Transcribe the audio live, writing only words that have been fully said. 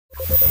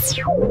Good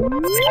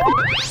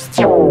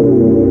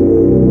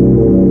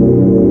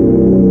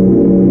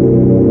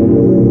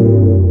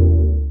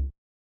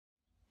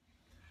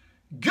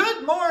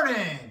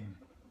morning!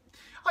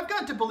 I've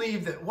got to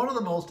believe that one of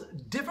the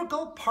most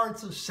difficult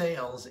parts of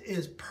sales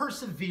is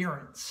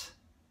perseverance.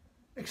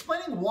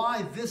 Explaining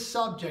why this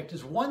subject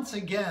is once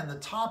again the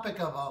topic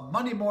of a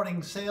Monday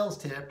morning sales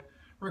tip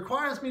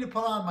requires me to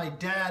put on my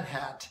dad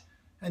hat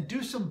and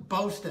do some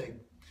boasting.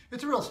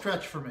 It's a real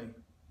stretch for me.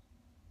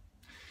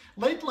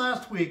 Late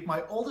last week,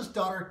 my oldest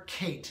daughter,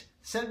 Kate,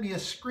 sent me a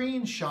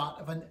screenshot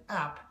of an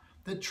app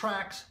that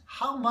tracks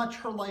how much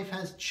her life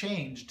has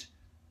changed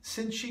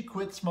since she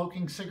quit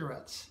smoking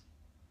cigarettes.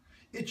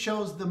 It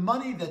shows the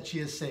money that she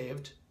has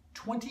saved,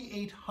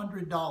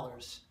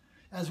 $2,800,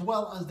 as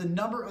well as the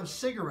number of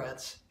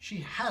cigarettes she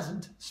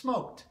hasn't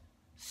smoked,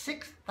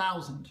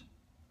 6,000.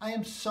 I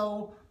am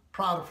so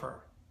proud of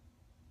her.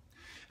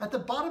 At the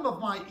bottom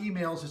of my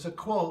emails is a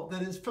quote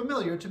that is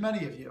familiar to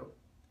many of you.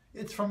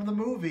 It's from the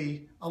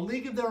movie A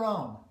League of Their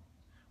Own,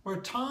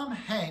 where Tom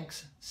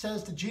Hanks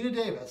says to Gina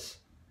Davis,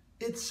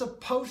 "It's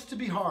supposed to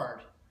be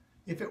hard.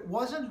 If it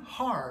wasn't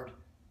hard,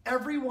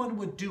 everyone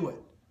would do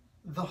it.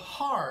 The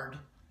hard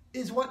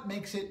is what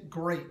makes it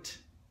great."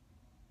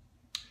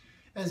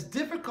 As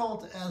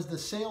difficult as the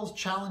sales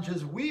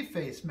challenges we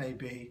face may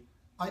be,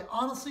 I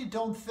honestly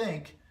don't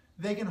think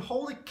they can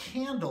hold a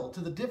candle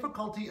to the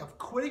difficulty of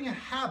quitting a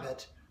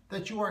habit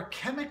that you are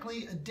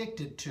chemically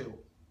addicted to.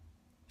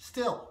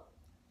 Still,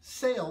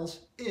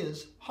 sales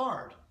is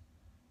hard.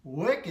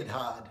 Wicked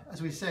hard,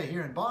 as we say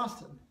here in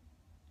Boston.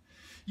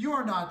 You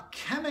are not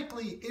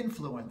chemically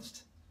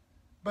influenced,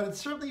 but it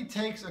certainly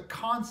takes a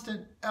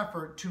constant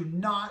effort to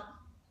not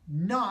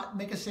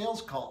make a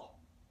sales call.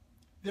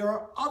 There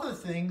are other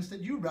things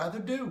that you'd rather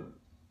do.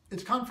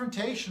 It's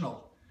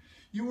confrontational.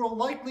 You will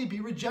likely be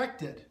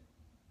rejected.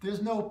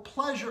 There's no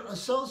pleasure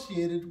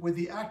associated with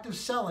the act of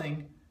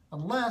selling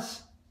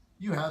unless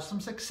you have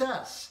some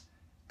success.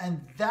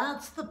 And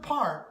that's the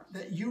part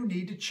that you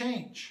need to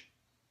change.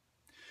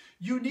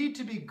 You need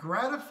to be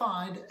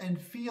gratified and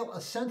feel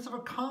a sense of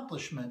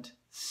accomplishment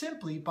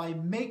simply by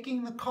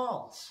making the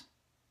calls.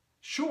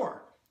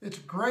 Sure, it's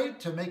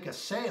great to make a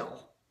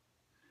sale,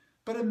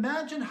 but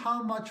imagine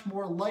how much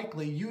more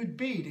likely you'd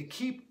be to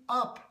keep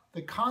up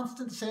the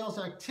constant sales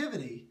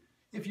activity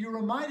if you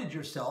reminded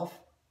yourself,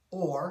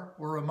 or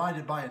were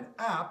reminded by an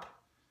app,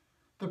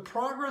 the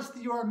progress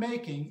that you are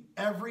making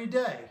every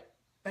day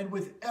and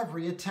with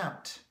every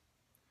attempt.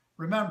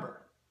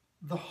 Remember,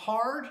 the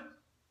hard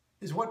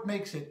is what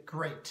makes it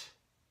great.